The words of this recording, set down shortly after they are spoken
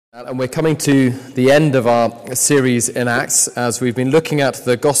And we're coming to the end of our series in Acts as we've been looking at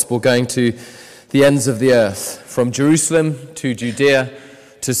the gospel going to the ends of the earth, from Jerusalem to Judea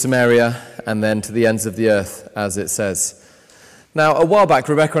to Samaria and then to the ends of the earth, as it says. Now, a while back,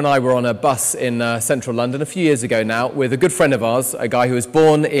 Rebecca and I were on a bus in central London a few years ago now with a good friend of ours, a guy who was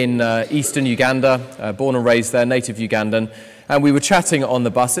born in eastern Uganda, born and raised there, native Ugandan, and we were chatting on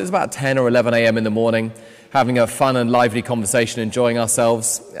the bus. It was about 10 or 11 a.m. in the morning, having a fun and lively conversation, enjoying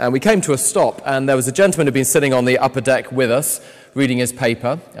ourselves. And we came to a stop, and there was a gentleman who'd been sitting on the upper deck with us, reading his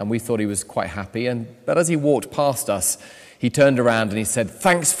paper, and we thought he was quite happy. But as he walked past us, he turned around and he said,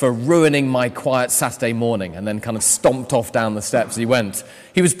 "Thanks for ruining my quiet Saturday morning," and then kind of stomped off down the steps he went.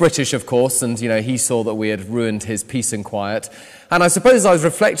 He was British, of course, and he saw that we had ruined his peace and quiet. And I suppose I was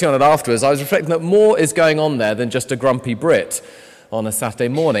reflecting on it afterwards. I was reflecting that more is going on there than just a grumpy Brit on a Saturday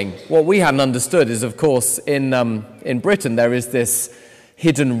morning. What we hadn't understood is, of course, in Britain there is this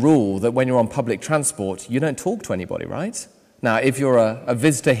hidden rule that when you're on public transport, you don't talk to anybody, right? Now, if you're a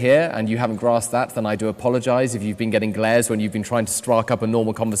visitor here and you haven't grasped that, then I do apologise if you've been getting glares when you've been trying to strike up a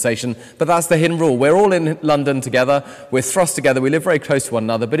normal conversation. But that's the hidden rule. We're all in London together. We're thrust together. We live very close to one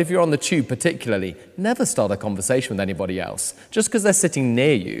another. But if you're on the tube particularly, never start a conversation with anybody else. Just because they're sitting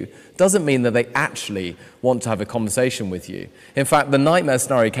near you doesn't mean that they actually want to have a conversation with you. In fact, the nightmare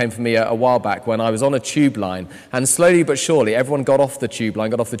scenario came for me a while back when I was on a tube line, and slowly but surely everyone got off the tube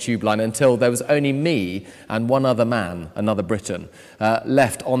line until there was only me and one other man, another Briton,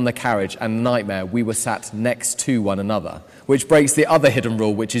 left on the carriage, and nightmare, we were sat next to one another, which breaks the other hidden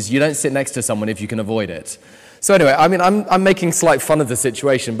rule, which is you don't sit next to someone if you can avoid it. So anyway, I'm making slight fun of the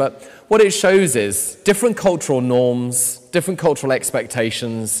situation, but what it shows is different cultural norms, different cultural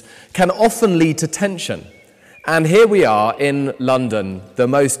expectations can often lead to tension. And here we are in London, the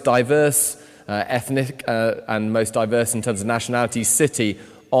most diverse ethnic and most diverse in terms of nationality city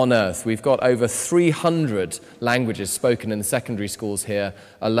on earth. We've got over 300 languages spoken in the secondary schools here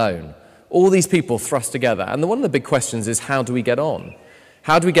alone. All these people thrust together. And one of the big questions is, how do we get on?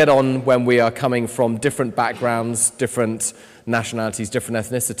 How do we get on when we are coming from different backgrounds, different nationalities, different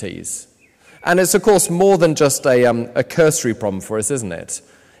ethnicities? And it's, of course, more than just a cursory problem for us, isn't it?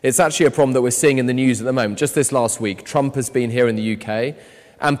 It's actually a problem that we're seeing in the news at the moment. Just this last week, Trump has been here in the UK,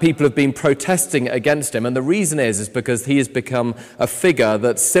 and people have been protesting against him. And the reason is because he has become a figure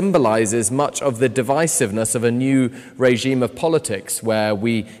that symbolises much of the divisiveness of a new regime of politics, where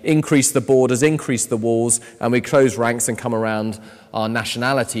we increase the borders, increase the walls, and we close ranks and come around our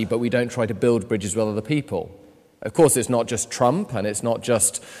nationality, but we don't try to build bridges with other people. Of course, it's not just Trump, and it's not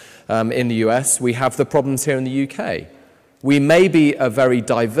just in the US. We have the problems here in the UK. We may be a very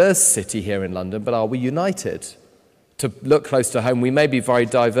diverse city here in London, but are we united? To look close to home, we may be very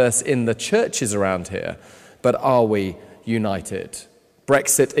diverse in the churches around here, but are we united?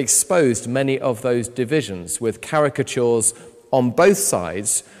 Brexit exposed many of those divisions with caricatures on both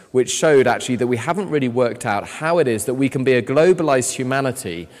sides, which showed actually that we haven't really worked out how it is that we can be a globalized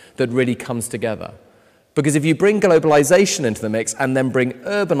humanity that really comes together. Because if you bring globalization into the mix and then bring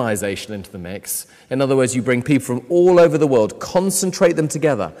urbanization into the mix, in other words, you bring people from all over the world, concentrate them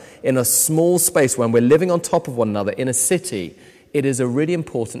together in a small space when we're living on top of one another in a city, it is a really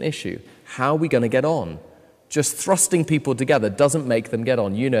important issue. How are we going to get on? Just thrusting people together doesn't make them get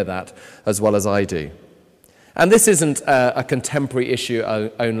on. You know that as well as I do. And this isn't a contemporary issue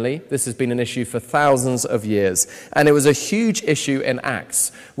only. This has been an issue for thousands of years. And it was a huge issue in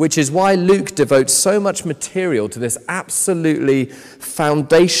Acts, which is why Luke devotes so much material to this absolutely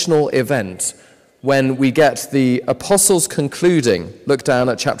foundational event when we get the apostles concluding. Look down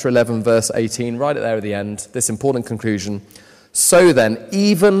at chapter 11, verse 18, right there at the end, this important conclusion. "So then,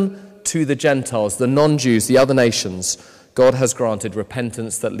 even to the Gentiles, the non-Jews, the other nations, God has granted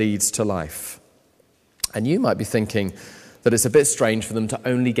repentance that leads to life." And you might be thinking that it's a bit strange for them to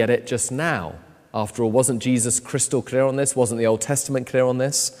only get it just now. After all, wasn't Jesus crystal clear on this? Wasn't the Old Testament clear on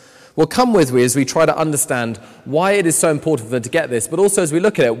this? Well, come with me as we try to understand why it is so important for them to get this, but also as we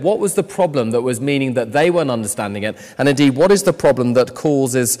look at it, what was the problem that was meaning that they weren't understanding it? And indeed, what is the problem that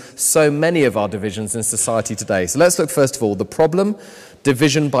causes so many of our divisions in society today? So let's look first of all, the problem,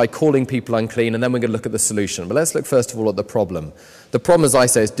 division by calling people unclean, and then we're going to look at the solution. But let's look first of all at the problem. The problem, as I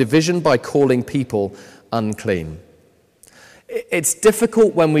say, is division by calling people unclean. It's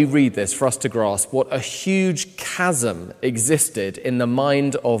difficult when we read this for us to grasp what a huge chasm existed in the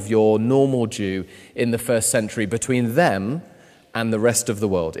mind of your normal Jew in the first century between them and the rest of the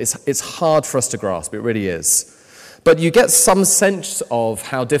world. It's hard for us to grasp, it really is. But you get some sense of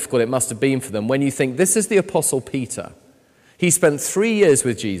how difficult it must have been for them when you think this is the Apostle Peter. He spent 3 years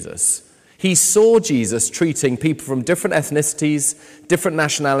with Jesus. He saw Jesus treating people from different ethnicities, different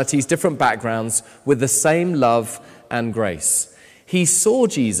nationalities, different backgrounds with the same love and grace. He saw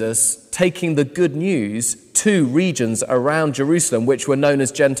Jesus taking the good news to regions around Jerusalem, which were known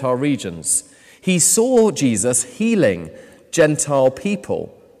as Gentile regions. He saw Jesus healing Gentile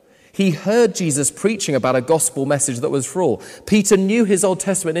people. He heard Jesus preaching about a gospel message that was for all. Peter knew his Old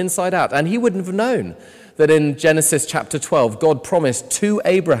Testament inside out, and he wouldn't have known that in Genesis chapter 12, God promised to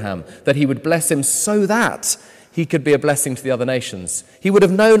Abraham that he would bless him so that he could be a blessing to the other nations. He would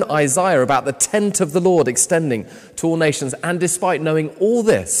have known Isaiah about the tent of the Lord extending to all nations. And despite knowing all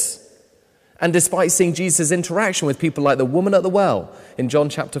this, and despite seeing Jesus' interaction with people like the woman at the well in John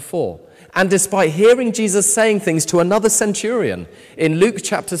chapter 4, and despite hearing Jesus saying things to another centurion in Luke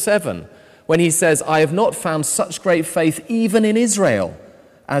chapter 7, when he says, I have not found such great faith even in Israel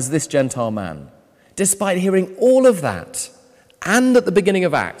as this Gentile man. Despite hearing all of that, and at the beginning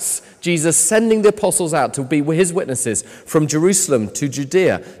of Acts, Jesus sending the apostles out to be his witnesses from Jerusalem to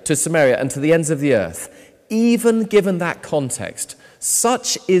Judea to Samaria and to the ends of the earth, even given that context,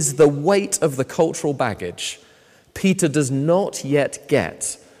 such is the weight of the cultural baggage, Peter does not yet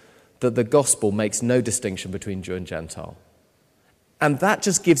get that the gospel makes no distinction between Jew and Gentile. And that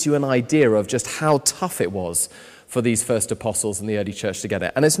just gives you an idea of just how tough it was for these first apostles in the early church to get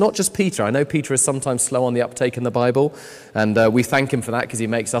it. And it's not just Peter. I know Peter is sometimes slow on the uptake in the Bible, and we thank him for that because he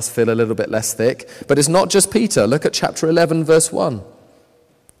makes us feel a little bit less thick. But it's not just Peter. Look at chapter 11, verse 1.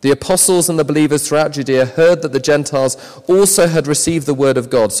 The apostles and the believers throughout Judea heard that the Gentiles also had received the word of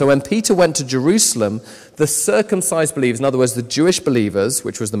God. So when Peter went to Jerusalem, the circumcised believers, in other words, the Jewish believers,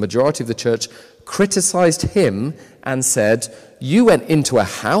 which was the majority of the church, criticized him and said, you went into a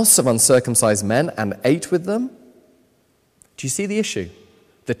house of uncircumcised men and ate with them? Do you see the issue?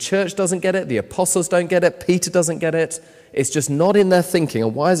 The church doesn't get it. The apostles don't get it. Peter doesn't get it. It's just not in their thinking.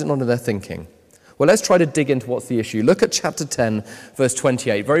 And why is it not in their thinking? Well, let's try to dig into what's the issue. Look at chapter 10, verse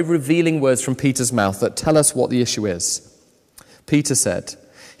 28. Very revealing words from Peter's mouth that tell us what the issue is. Peter said,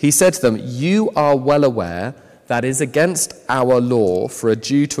 he said to them, you are well aware that it is against our law for a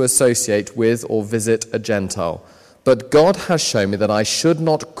Jew to associate with or visit a Gentile. But God has shown me that I should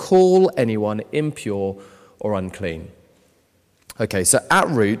not call anyone impure or unclean. Okay, so at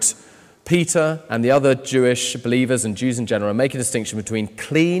root, Peter and the other Jewish believers and Jews in general make a distinction between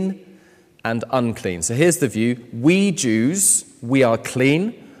clean and unclean. So here's the view. We Jews, we are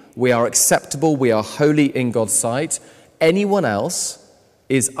clean, we are acceptable, we are holy in God's sight. Anyone else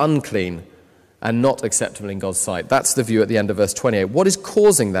is unclean and not acceptable in God's sight. That's the view at the end of verse 28. What is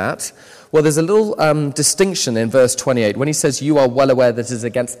causing that? Well, there's a little distinction in verse 28. When he says, you are well aware that it is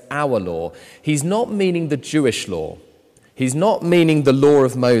against our law, he's not meaning the Jewish law. He's not meaning the law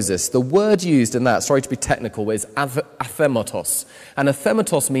of Moses. The word used in that, sorry to be technical, is athematos. And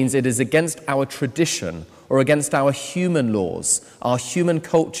athematos means it is against our tradition or against our human laws, our human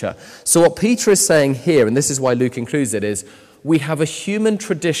culture. So what Peter is saying here, and this is why Luke includes it, is we have a human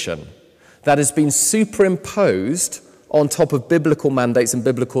tradition that has been superimposed on top of biblical mandates and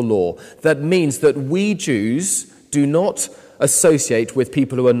biblical law. That means that we Jews do not associate with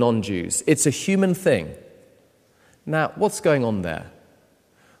people who are non-Jews. It's a human thing. Now, what's going on there?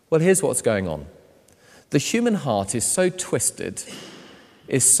 Well, here's what's going on. The human heart is so twisted,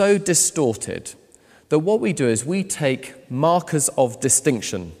 is so distorted, that what we do is we take markers of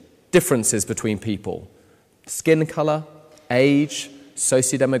distinction, differences between people, skin color, age,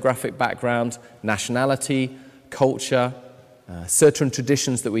 socio-demographic background, nationality, culture, certain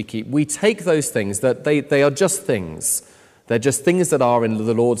traditions that we keep. We take those things that they are just things. They're just things that are in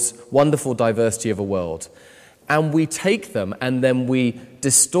the Lord's wonderful diversity of a world. And we take them and then we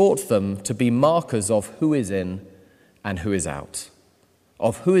distort them to be markers of who is in and who is out,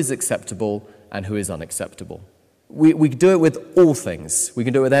 of who is acceptable and who is unacceptable. We do it with all things. We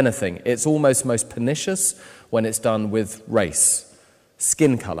can do it with anything. It's almost most pernicious when it's done with race,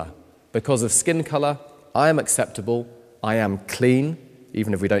 skin color. Because of skin color, I am acceptable, I am clean,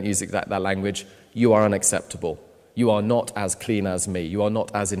 even if we don't use that language. You are unacceptable. You are not as clean as me. You are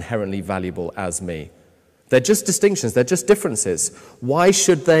not as inherently valuable as me. They're just distinctions, they're just differences. Why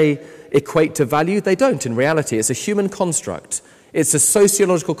should they equate to value? They don't in reality. It's a human construct. It's a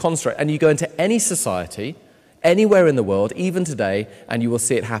sociological construct. And you go into any society, anywhere in the world, even today, and you will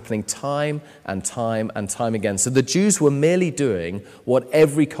see it happening time and time and time again. So the Jews were merely doing what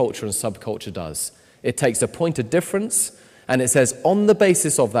every culture and subculture does. It takes a point of difference, and it says, on the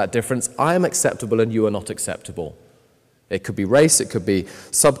basis of that difference, I am acceptable and you are not acceptable. It could be race, it could be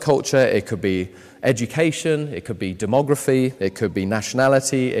subculture, it could be education, it could be demography, it could be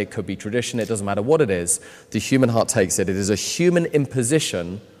nationality, it could be tradition, it doesn't matter what it is. The human heart takes it. It is a human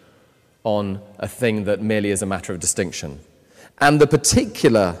imposition on a thing that merely is a matter of distinction. And the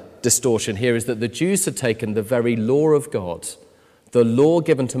particular distortion here is that the Jews had taken the very law of God, the law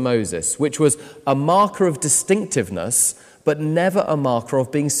given to Moses, which was a marker of distinctiveness, but never a marker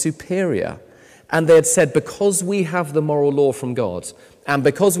of being superior. And they had said, because we have the moral law from God, and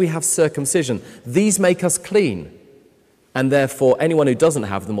because we have circumcision, these make us clean. And therefore, anyone who doesn't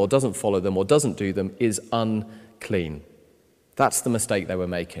have them or doesn't follow them or doesn't do them is unclean. That's the mistake they were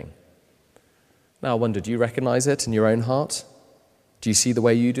making. Now, I wonder, do you recognize it in your own heart? Do you see the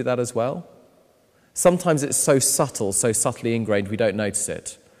way you do that as well? Sometimes it's so subtle, so subtly ingrained, we don't notice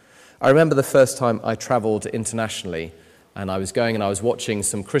it. I remember the first time I traveled internationally, and I was watching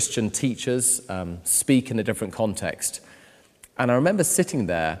some Christian teachers speak in a different context. And I remember sitting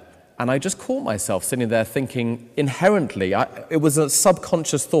there, and I just caught myself sitting there thinking inherently, it was a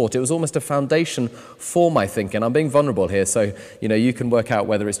subconscious thought. It was almost a foundation for my thinking. I'm being vulnerable here, so you can work out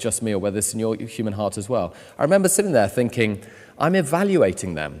whether it's just me or whether it's in your human heart as well. I remember sitting there thinking, I'm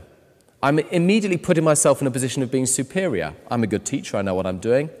evaluating them. I'm immediately putting myself in a position of being superior. I'm a good teacher, I know what I'm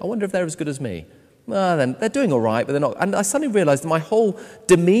doing. I wonder if they're as good as me. Well, then they're doing all right, but they're not. And I suddenly realized that my whole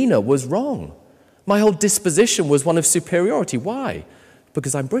demeanor was wrong. My whole disposition was one of superiority. Why?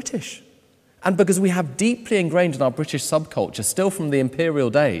 Because I'm British. And because we have deeply ingrained in our British subculture, still from the imperial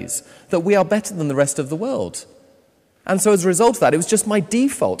days, that we are better than the rest of the world. And so as a result of that, it was just my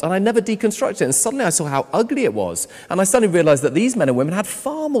default, and I never deconstructed it. And suddenly I saw how ugly it was. And I suddenly realized that these men and women had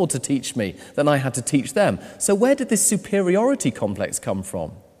far more to teach me than I had to teach them. So where did this superiority complex come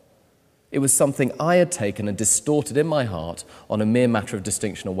from? It was something I had taken and distorted in my heart on a mere matter of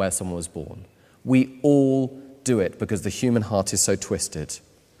distinction of where someone was born. We all do it because the human heart is so twisted.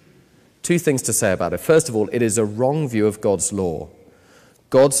 Two things to say about it. First of all, it is a wrong view of God's law.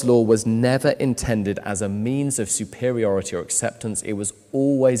 God's law was never intended as a means of superiority or acceptance. It was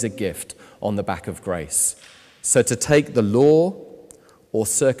always a gift on the back of grace. So to take the law or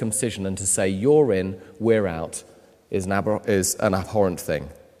circumcision and to say you're in, we're out, is an abhorrent thing.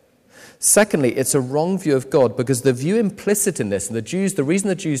 Secondly, it's a wrong view of God because the view implicit in this, and the reason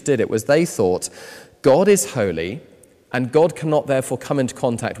the Jews did it was they thought God is holy and God cannot therefore come into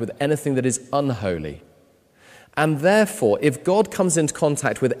contact with anything that is unholy. And therefore, if God comes into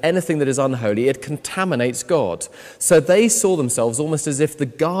contact with anything that is unholy, it contaminates God. So they saw themselves almost as if the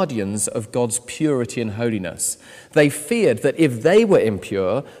guardians of God's purity and holiness. They feared that if they were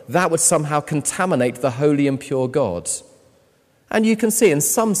impure, that would somehow contaminate the holy and pure God. And you can see, in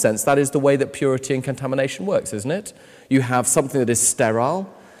some sense, that is the way that purity and contamination works, isn't it? You have something that is sterile,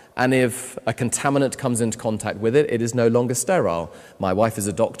 and if a contaminant comes into contact with it, it is no longer sterile. My wife is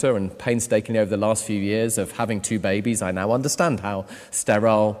a doctor, and painstakingly over the last few years of having 2 babies, I now understand how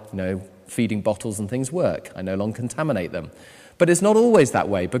sterile, feeding bottles and things work. I no longer contaminate them. But it's not always that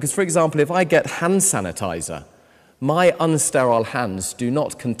way, because, for example, if I get hand sanitizer, my unsterile hands do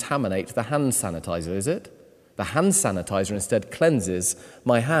not contaminate the hand sanitizer, is it? The hand sanitizer instead cleanses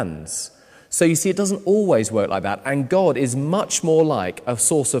my hands. So you see, it doesn't always work like that. And God is much more like a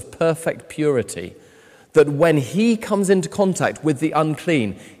source of perfect purity, that when he comes into contact with the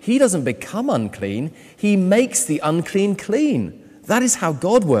unclean, he doesn't become unclean, he makes the unclean clean. That is how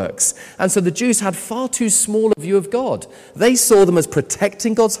God works. And so the Jews had far too small a view of God. They saw them as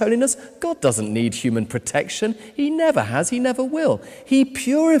protecting God's holiness. God doesn't need human protection. He never has, he never will. He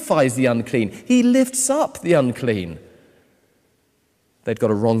purifies the unclean. He lifts up the unclean. They'd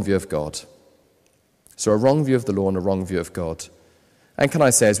got a wrong view of God. So a wrong view of the law and a wrong view of God. And can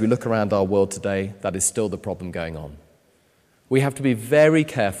I say, as we look around our world today, that is still the problem going on. We have to be very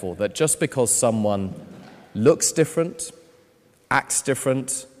careful that just because someone looks different, acts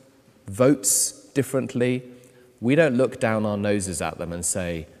different, votes differently, we don't look down our noses at them and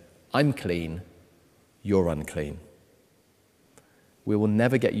say, I'm clean, you're unclean. We will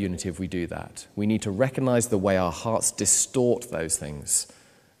never get unity if we do that. We need to recognize the way our hearts distort those things.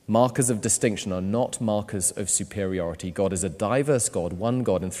 Markers of distinction are not markers of superiority. God is a diverse God, one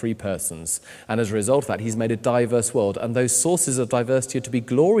God in 3 persons. And as a result of that, he's made a diverse world. And those sources of diversity are to be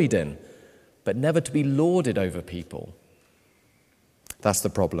gloried in, but never to be lorded over people. That's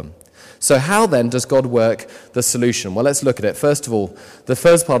the problem. So how then does God work the solution? Well, let's look at it. First of all, the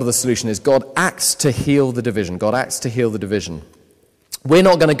first part of the solution is God acts to heal the division. God acts to heal the division. We're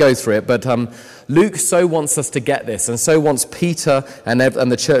not going to go through it, but Luke so wants us to get this, and so wants Peter and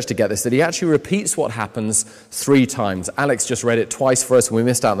the church to get this, that he actually repeats what happens 3 times. Alex just read it twice for us, and we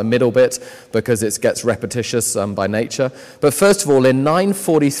missed out the middle bit because it gets repetitious by nature. But first of all, in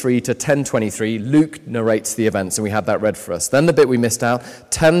 9:43 to 10:23, Luke narrates the events, and we had that read for us. Then the bit we missed out,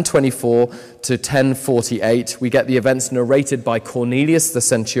 10:24 to 10:48, we get the events narrated by Cornelius the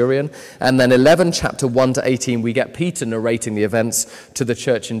centurion, and then 11, chapter 1 to 18, we get Peter narrating the events to the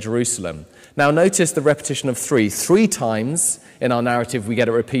church in Jerusalem. Now notice the repetition of three. 3 times in our narrative we get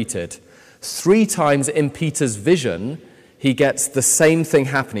it repeated. 3 times in Peter's vision, he gets the same thing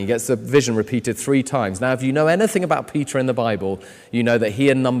happening. He gets the vision repeated 3 times. Now, if you know anything about Peter in the Bible, you know that he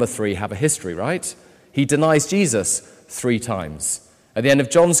and number 3 have a history, right? He denies Jesus 3 times. At the end of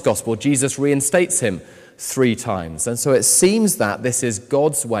John's Gospel, Jesus reinstates him 3 times. And so it seems that this is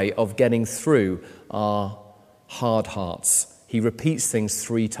God's way of getting through our hard hearts. He repeats things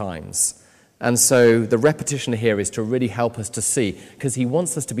 3 times. And so the repetition here is to really help us to see, because he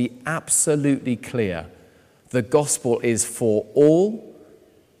wants us to be absolutely clear. The gospel is for all.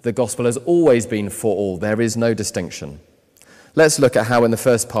 The gospel has always been for all. There is no distinction. Let's look at how in the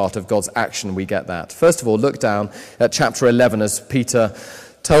first part of God's action we get that. First of all, look down at chapter 11 as Peter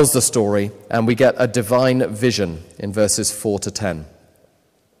tells the story, and we get a divine vision in verses 4 to 10.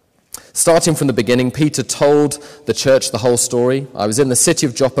 Starting from the beginning, Peter told the church the whole story. I was in the city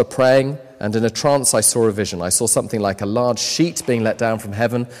of Joppa praying, and in a trance I saw a vision. I saw something like a large sheet being let down from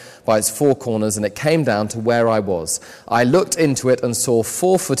heaven by its 4 corners, and it came down to where I was. I looked into it and saw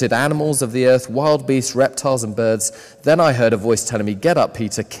 4-footed animals of the earth, wild beasts, reptiles, and birds. Then I heard a voice telling me, "Get up,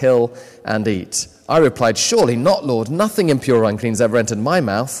 Peter, kill and eat." I replied, "Surely not, Lord. Nothing impure or unclean has ever entered my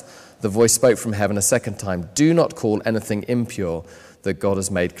mouth." The voice spoke from heaven a second time, "Do not call anything impure that God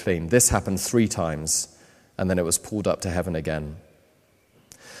has made clean." This happened 3 times, and then it was pulled up to heaven again.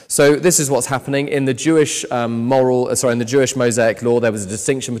 So this is what's happening in the Jewish in the Jewish Mosaic law. There was a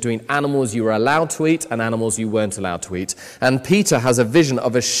distinction between animals you were allowed to eat and animals you weren't allowed to eat. And Peter has a vision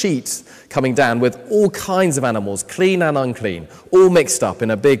of a sheet coming down with all kinds of animals, clean and unclean, all mixed up in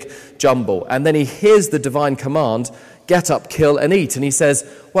a big jumble. And then he hears the divine command, "Get up, kill and eat." And he says,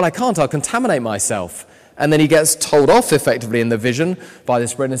 "Well, I can't, I'll contaminate myself." And then he gets told off effectively in the vision by the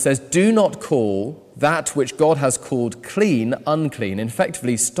Spirit and says, "Do not call that which God has called clean, unclean."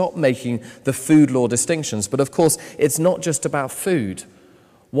 Effectively, stop making the food law distinctions. But of course, it's not just about food.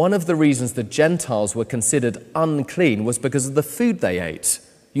 One of the reasons the Gentiles were considered unclean was because of the food they ate.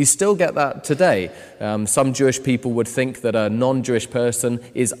 You still get that today. Some Jewish people would think that a non-Jewish person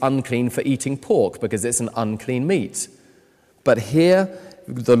is unclean for eating pork because it's an unclean meat. But here,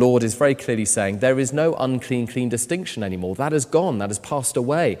 the Lord is very clearly saying there is no unclean, clean distinction anymore. That is gone. That has passed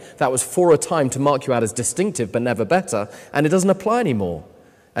away. That was for a time to mark you out as distinctive but never better, and it doesn't apply anymore.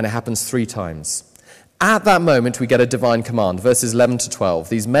 And it happens 3 times. At that moment, we get a divine command, verses 11 to 12.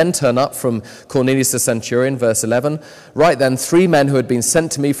 These men turn up from Cornelius the centurion, verse 11. Right then, 3 men who had been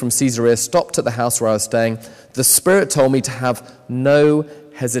sent to me from Caesarea stopped at the house where I was staying. The Spirit told me to have no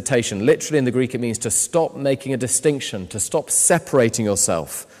hesitation. Literally in the Greek, it means to stop making a distinction, to stop separating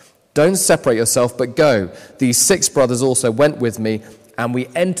yourself. Don't separate yourself, but go. These 6 brothers also went with me, and we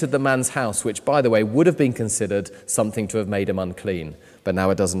entered the man's house, which, by the way, would have been considered something to have made him unclean, but now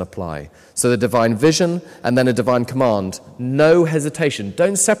it doesn't apply. So the divine vision and then a divine command. No hesitation.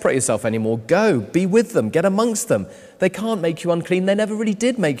 Don't separate yourself anymore. Go. Be with them. Get amongst them. They can't make you unclean. They never really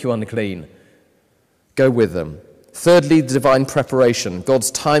did make you unclean. Go with them. Thirdly, the divine preparation.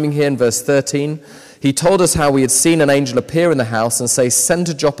 God's timing here in verse 13. He told us how we had seen an angel appear in the house and say, "Send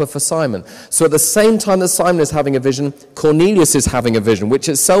to Joppa for Simon." So at the same time that Simon is having a vision, Cornelius is having a vision, which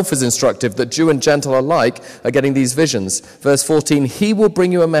itself is instructive that Jew and Gentile alike are getting these visions. Verse 14, "He will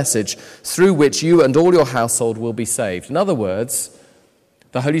bring you a message through which you and all your household will be saved." In other words,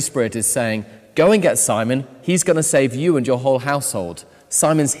 the Holy Spirit is saying, go and get Simon. He's going to save you and your whole household.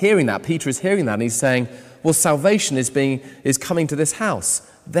 Simon's hearing that. Peter is hearing that, and he's saying, well, salvation is coming to this house.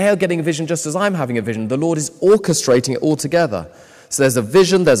 They're getting a vision just as I'm having a vision. The Lord is orchestrating it all together. So there's a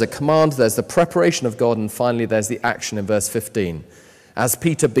vision, there's a command, there's the preparation of God, and finally there's the action in verse 15. As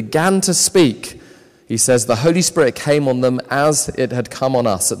Peter began to speak, he says, the Holy Spirit came on them as it had come on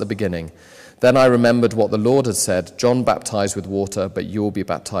us at the beginning. Then I remembered what the Lord had said, John baptized with water, but you will be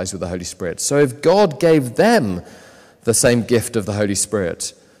baptized with the Holy Spirit. So if God gave them the same gift of the Holy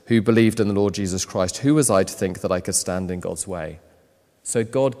Spirit, who believed in the Lord Jesus Christ, who was I to think that I could stand in God's way? So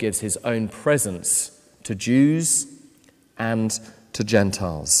God gives his own presence to Jews and to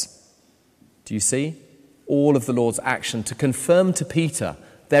Gentiles. Do you see? All of the Lord's action to confirm to Peter,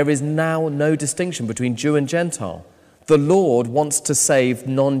 there is now no distinction between Jew and Gentile. The Lord wants to save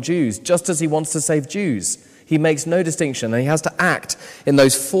non-Jews, just as he wants to save Jews. He makes no distinction, and he has to act in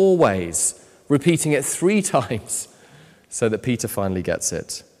those 4 ways, repeating it 3 times, so that Peter finally gets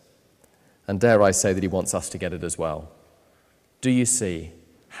it. And dare I say that he wants us to get it as well. Do you see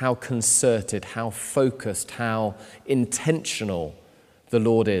how concerted, how focused, how intentional the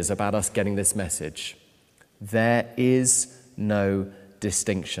Lord is about us getting this message. There is no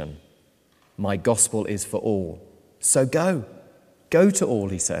distinction. My gospel is for all. So go. Go to all,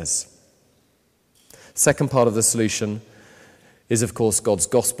 he says. Second part of the solution is, of course, God's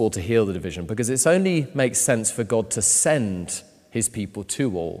gospel to heal the division, because it only makes sense for God to send his people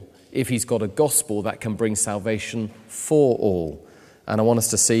to all if he's got a gospel that can bring salvation for all. And I want us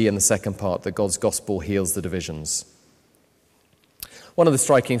to see in the second part that God's gospel heals the divisions. One of the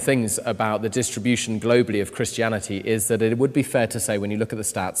striking things about the distribution globally of Christianity is that it would be fair to say, when you look at the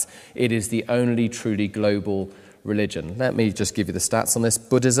stats, it is the only truly global religion. Let me just give you the stats on this.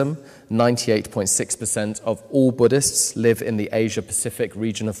 Buddhism, 98.6% of all Buddhists live in the Asia-Pacific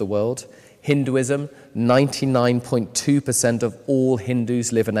region of the world. Hinduism, 99.2% of all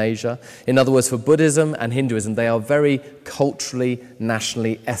Hindus live in Asia. In other words, for Buddhism and Hinduism, they are very culturally,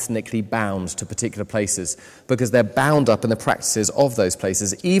 nationally, ethnically bound to particular places because they're bound up in the practices of those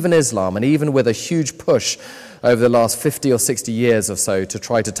places. Even Islam, and even with a huge push over the last 50 or 60 years or so to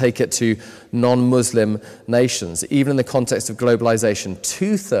try to take it to non-Muslim nations, even in the context of globalization,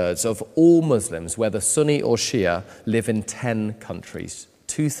 2/3 of all Muslims, whether Sunni or Shia, live in 10 countries.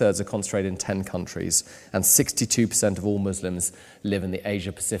 2/3 are concentrated in 10 countries, and 62% of all Muslims live in the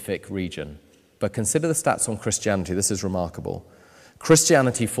Asia-Pacific region. But consider the stats on Christianity. This is remarkable.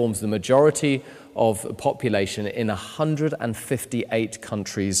 Christianity forms the majority of the population in 158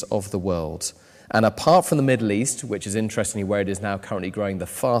 countries of the world. And apart from the Middle East, which is interestingly where it is now currently growing the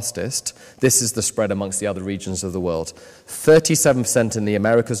fastest, this is the spread amongst the other regions of the world. 37% in the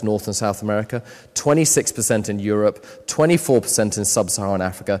Americas, North and South America, 26% in Europe, 24% in Sub-Saharan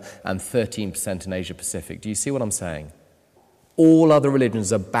Africa, and 13% in Asia Pacific. Do you see what I'm saying? All other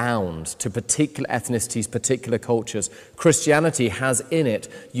religions are bound to particular ethnicities, particular cultures. Christianity has in it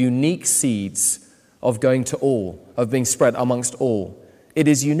unique seeds of going to all, of being spread amongst all. It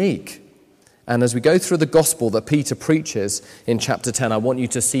is unique. And as we go through the gospel that Peter preaches in chapter 10, I want you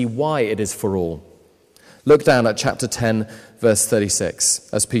to see why it is for all. Look down at chapter 10, verse 36,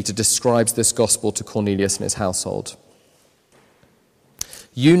 as Peter describes this gospel to Cornelius and his household.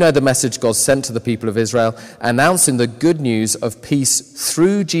 You know the message God sent to the people of Israel, announcing the good news of peace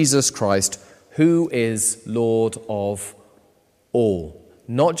through Jesus Christ, who is Lord of all.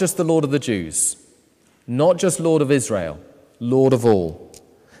 Not just the Lord of the Jews, not just Lord of Israel, Lord of all.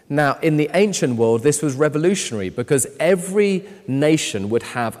 Now, in the ancient world, this was revolutionary because every nation would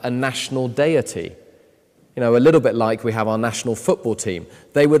have a national deity. You know, a little bit like we have our national football team.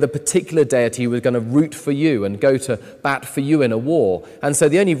 They were the particular deity who was going to root for you and go to bat for you in a war. And so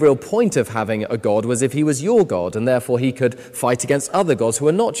the only real point of having a god was if he was your god, and therefore he could fight against other gods who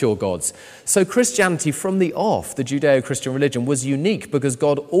were not your gods. So Christianity, from the off, the Judeo-Christian religion, was unique because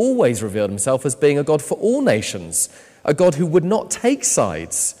God always revealed himself as being a God for all nations, a God who would not take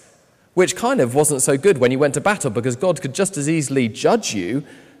sides, which kind of wasn't so good when you went to battle because God could just as easily judge you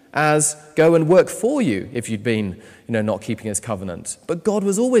as go and work for you if you'd been, not keeping his covenant. But God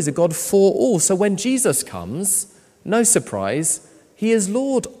was always a God for all. So when Jesus comes, no surprise, he is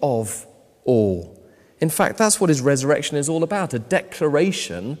Lord of all. In fact, that's what his resurrection is all about, a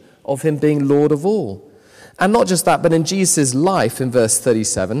declaration of him being Lord of all. And not just that, but in Jesus' life, in verse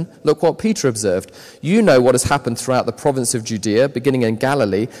 37, look what Peter observed. You know what has happened throughout the province of Judea, beginning in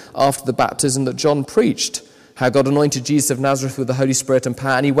Galilee, after the baptism that John preached, how God anointed Jesus of Nazareth with the Holy Spirit and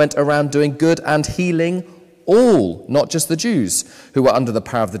power, and he went around doing good and healing all, not just the Jews, who were under the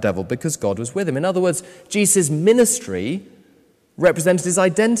power of the devil, because God was with him. In other words, Jesus' ministry represented his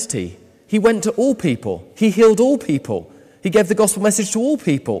identity. He went to all people. He healed all people. He gave the gospel message to all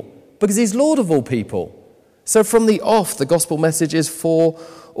people, because he's Lord of all people. So from the off, the gospel message is for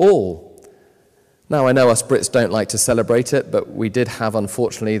all. Now, I know us Brits don't like to celebrate it, but we did have,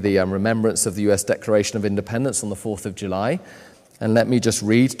 unfortunately, the remembrance of the US Declaration of Independence on the 4th of July. And let me just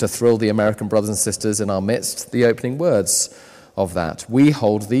read, to thrill the American brothers and sisters in our midst, the opening words of that. We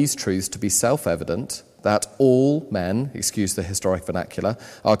hold these truths to be self-evident, that all men, excuse the historic vernacular,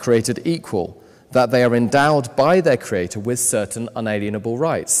 are created equal, that they are endowed by their Creator with certain unalienable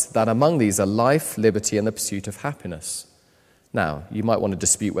rights, that among these are life, liberty, and the pursuit of happiness. Now, you might want to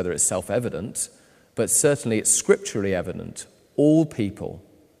dispute whether it's self-evident, but certainly it's scripturally evident. All people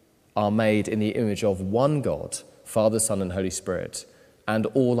are made in the image of one God, Father, Son, and Holy Spirit, and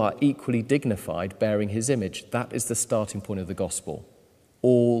all are equally dignified bearing his image. That is the starting point of the gospel.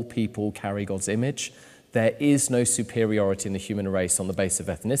 All people carry God's image. There is no superiority in the human race on the basis of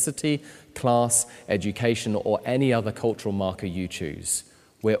ethnicity, class, education, or any other cultural marker you choose.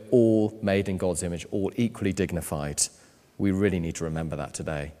 We're all made in God's image, all equally dignified. We really need to remember that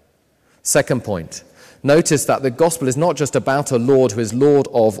today. Second point, notice that the gospel is not just about a Lord who is Lord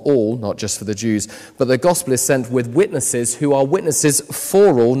of all, not just for the Jews, but the gospel is sent with witnesses who are witnesses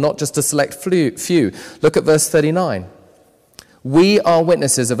for all, not just a select few. Look at verse 39. We are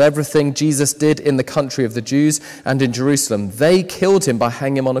witnesses of everything Jesus did in the country of the Jews and in Jerusalem. They killed him by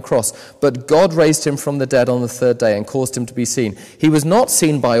hanging him on a cross, but God raised him from the dead on the third day and caused him to be seen. He was not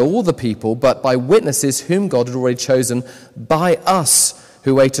seen by all the people, but by witnesses whom God had already chosen, by us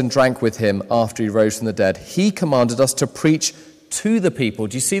who ate and drank with him after he rose from the dead. He commanded us to preach to the people.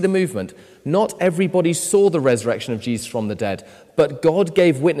 Do you see the movement? Not everybody saw the resurrection of Jesus from the dead, but God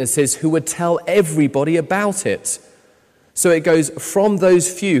gave witnesses who would tell everybody about it. So it goes from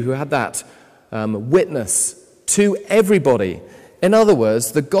those few who had that witness to everybody. In other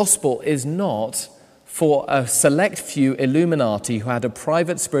words, the gospel is not for a select few Illuminati who had a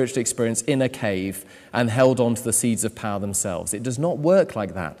private spiritual experience in a cave and held on to the seeds of power themselves. It does not work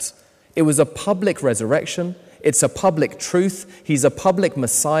like that. It was a public resurrection. It's a public truth. He's a public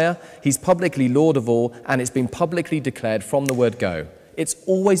Messiah. He's publicly Lord of all, and it's been publicly declared from the word go. It's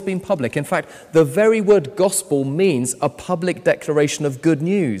always been public. In fact, the very word gospel means a public declaration of good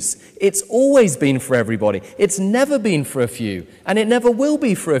news. It's always been for everybody. It's never been for a few, and it never will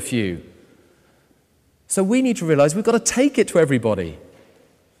be for a few. So we need to realize we've got to take it to everybody.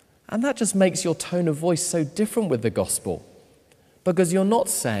 And that just makes your tone of voice so different with the gospel. Because you're not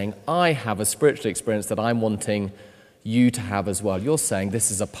saying, I have a spiritual experience that I'm wanting you to have as well. You're saying,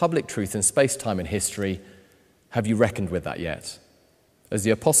 this is a public truth in space, time, and history. Have you reckoned with that yet? As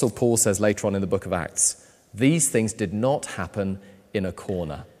the Apostle Paul says later on in the book of Acts, these things did not happen in a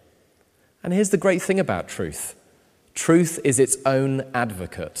corner. And here's the great thing about truth. Truth is its own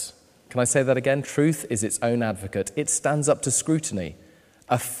advocate. Can I say that again? Truth is its own advocate. It stands up to scrutiny.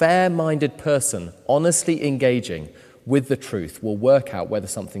 A fair-minded person, honestly engaging with the truth, will work out whether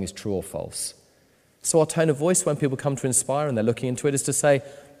something is true or false. So our tone of voice when people come to Inspire and they're looking into it is to say,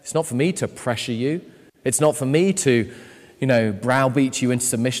 it's not for me to pressure you. It's not for me to browbeat you into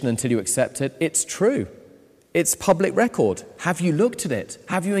submission until you accept it. It's true. It's public record. Have you looked at it?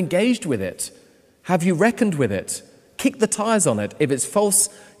 Have you engaged with it? Have you reckoned with it? Kick the tires on it. If it's false,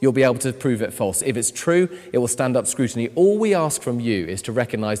 you'll be able to prove it false. If it's true, it will stand up scrutiny. All we ask from you is to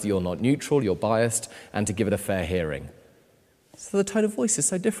recognize that you're not neutral, you're biased, and to give it a fair hearing. So the tone of voice is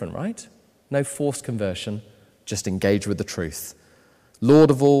so different, right? No forced conversion, just engage with the truth.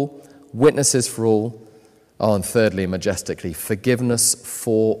 Lord of all, witnesses for all. Oh, and thirdly, majestically, forgiveness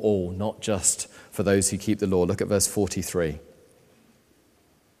for all, not just for those who keep the law. Look at verse 43.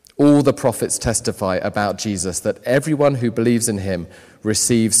 All the prophets testify about Jesus that everyone who believes in him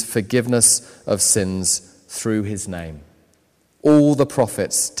receives forgiveness of sins through his name. All the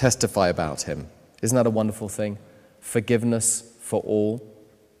prophets testify about him. Isn't that a wonderful thing? Forgiveness for all.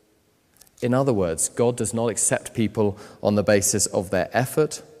 In other words, God does not accept people on the basis of their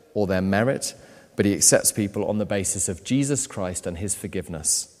effort or their merit, but he accepts people on the basis of Jesus Christ and his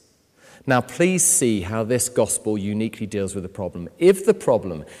forgiveness. Now, please see how this gospel uniquely deals with the problem. If the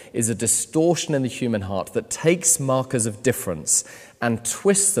problem is a distortion in the human heart that takes markers of difference and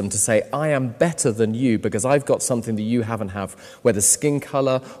twists them to say, I am better than you because I've got something that you haven't have, whether skin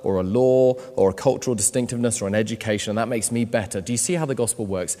color or a law or a cultural distinctiveness or an education, and that makes me better. Do you see how the gospel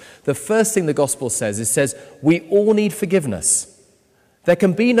works? The first thing the gospel says, it says, we all need forgiveness. There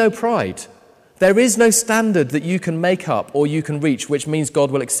can be no pride. There is no standard that you can make up or you can reach, which means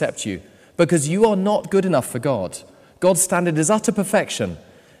God will accept you, because you are not good enough for God. God's standard is utter perfection.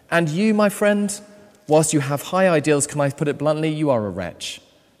 And you, my friend, whilst you have high ideals, can I put it bluntly, you are a wretch.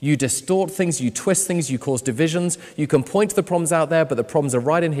 You distort things, you twist things, you cause divisions. You can point to the problems out there, but the problems are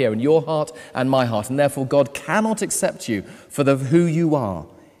right in here in your heart and my heart. And therefore, God cannot accept you for who you are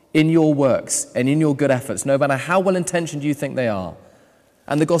in your works and in your good efforts, no matter how well-intentioned you think they are.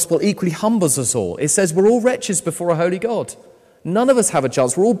 And the gospel equally humbles us all. It says we're all wretches before a holy God. None of us have a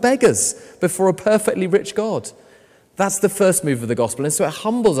chance. We're all beggars before a perfectly rich God. That's the first move of the gospel. And so it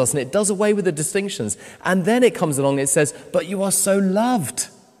humbles us and it does away with the distinctions. And then it comes along and it says, but you are so loved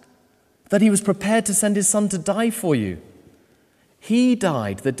that he was prepared to send his son to die for you. He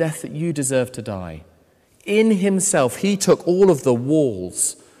died the death that you deserve to die. In himself, he took all of the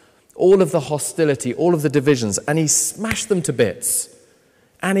walls, all of the hostility, all of the divisions, and he smashed them to bits.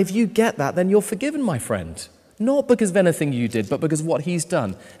 And if you get that, then you're forgiven, my friend. Not because of anything you did, but because of what he's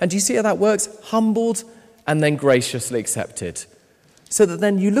done. And do you see how that works? Humbled and then graciously accepted. So that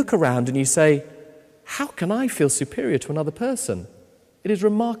then you look around and you say, how can I feel superior to another person? It is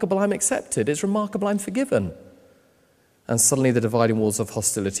remarkable I'm accepted. It's remarkable I'm forgiven. And suddenly the dividing walls of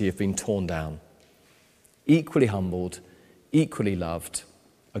hostility have been torn down. Equally humbled, equally loved,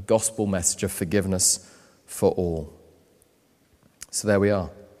 a gospel message of forgiveness for all. So there we are.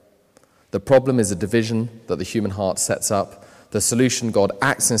 The problem is a division that the human heart sets up. The solution, God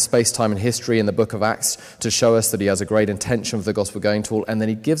acts in space, time, and history in the book of Acts to show us that he has a great intention for the gospel going to all. And then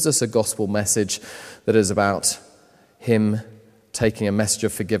he gives us a gospel message that is about him taking a message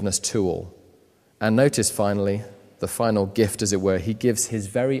of forgiveness to all. And notice finally, the final gift, as it were, he gives his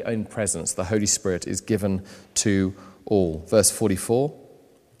very own presence. The Holy Spirit is given to all. Verse 44.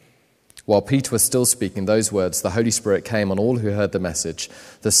 While Peter was still speaking those words, the Holy Spirit came on all who heard the message.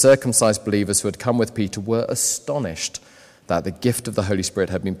 The circumcised believers who had come with Peter were astonished that the gift of the Holy Spirit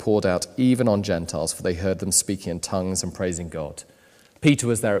had been poured out even on Gentiles, for they heard them speaking in tongues and praising God. Peter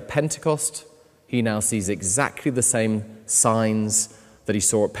was there at Pentecost. He now sees exactly the same signs that he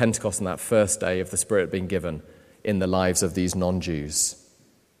saw at Pentecost on that first day of the Spirit being given in the lives of these non-Jews.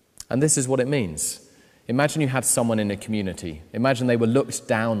 And this is what it means. Imagine you had someone in a community. Imagine they were looked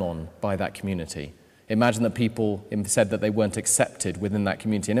down on by that community. Imagine that people said that they weren't accepted within that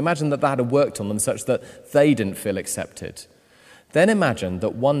community. And imagine that that had worked on them such that they didn't feel accepted. Then imagine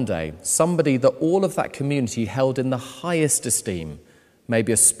that one day, somebody that all of that community held in the highest esteem,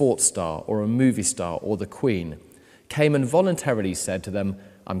 maybe a sports star or a movie star or the Queen, came and voluntarily said to them,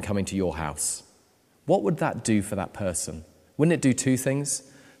 "I'm coming to your house." What would that do for that person? Wouldn't it do two things?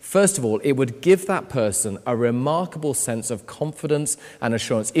 First of all, it would give that person a remarkable sense of confidence and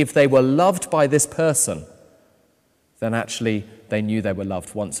assurance. If they were loved by this person, then actually they knew they were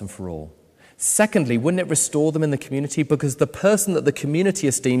loved once and for all. Secondly, wouldn't it restore them in the community? Because the person that the community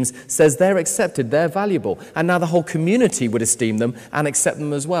esteems says they're accepted, they're valuable, and now the whole community would esteem them and accept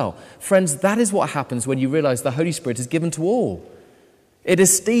them as well. Friends, that is what happens when you realize the Holy Spirit is given to all.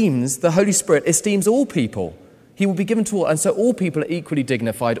 The Holy Spirit esteems all people. He will be given to all, and so all people are equally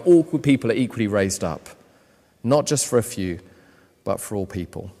dignified, all people are equally raised up. Not just for a few, but for all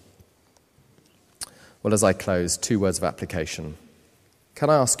people. Well, as I close, 2 words of application. Can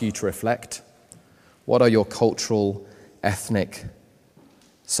I ask you to reflect? What are your cultural, ethnic,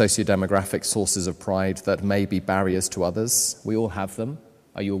 socio-demographic sources of pride that may be barriers to others? We all have them.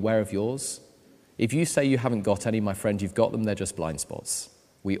 Are you aware of yours? If you say you haven't got any, my friend, you've got them, they're just blind spots.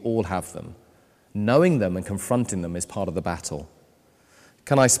 We all have them. Knowing them and confronting them is part of the battle.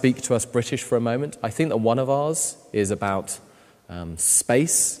 Can I speak to us British for a moment? I think that one of ours is about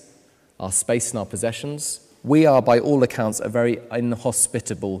space, our space and our possessions. We are, by all accounts, a very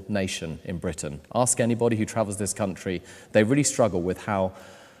inhospitable nation in Britain. Ask anybody who travels this country. They really struggle with how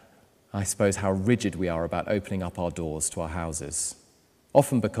rigid we are about opening up our doors to our houses.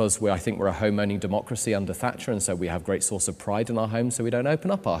 Often because I think we're a home-owning democracy under Thatcher, and so we have great source of pride in our homes, so we don't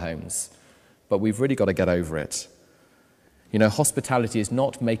open up our homes. But we've really got to get over it. You know, hospitality is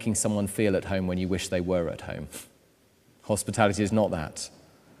not making someone feel at home when you wish they were at home. Hospitality is not that.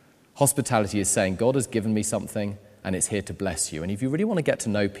 Hospitality is saying, God has given me something and it's here to bless you. And if you really want to get to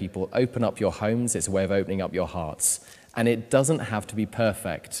know people, open up your homes. It's a way of opening up your hearts. And it doesn't have to be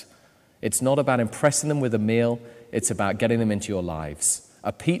perfect. It's not about impressing them with a meal. It's about getting them into your lives.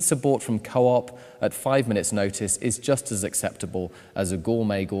 A pizza bought from Co-op at 5 minutes' notice is just as acceptable as a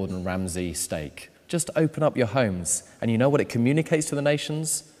gourmet Gordon Ramsay steak. Just open up your homes. And you know what it communicates to the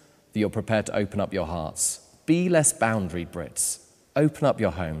nations? That you're prepared to open up your hearts. Be less boundaried, Brits. Open up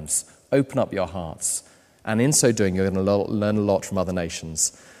your homes. Open up your hearts. And in so doing, you're going to learn a lot from other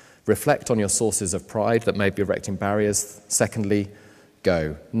nations. Reflect on your sources of pride that may be erecting barriers. Secondly,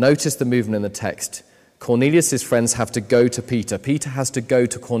 go. Notice the movement in the text. Cornelius' friends have to go to Peter. Peter has to go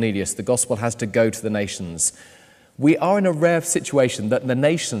to Cornelius. The gospel has to go to the nations. We are in a rare situation that the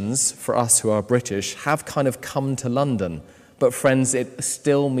nations, for us who are British, have kind of come to London. But friends, it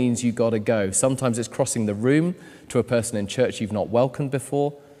still means you got to go. Sometimes it's crossing the room to a person in church you've not welcomed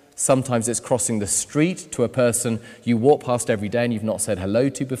before. Sometimes it's crossing the street to a person you walk past every day and you've not said hello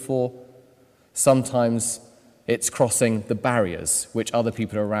to before. Sometimes it's crossing the barriers which other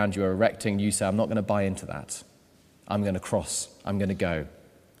people around you are erecting. You say, I'm not going to buy into that. I'm going to cross. I'm going to go.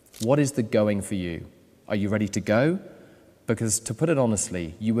 What is the going for you? Are you ready to go? Because to put it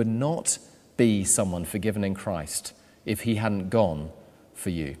honestly, you would not be someone forgiven in Christ if he hadn't gone for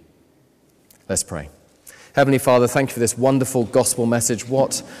you. Let's pray. Heavenly Father, thank you for this wonderful gospel message.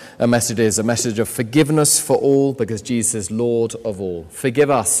 What a message it is, a message of forgiveness for all because Jesus is Lord of all. Forgive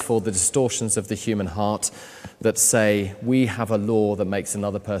us for the distortions of the human heart that say we have a law that makes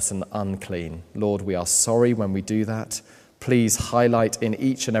another person unclean. Lord, we are sorry when we do that. Please highlight in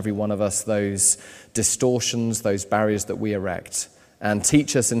each and every one of us those distortions, those barriers that we erect, and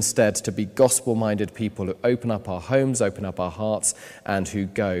teach us instead to be gospel-minded people who open up our homes, open up our hearts, and who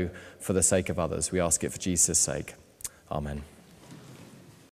go for the sake of others. We ask it for Jesus' sake. Amen.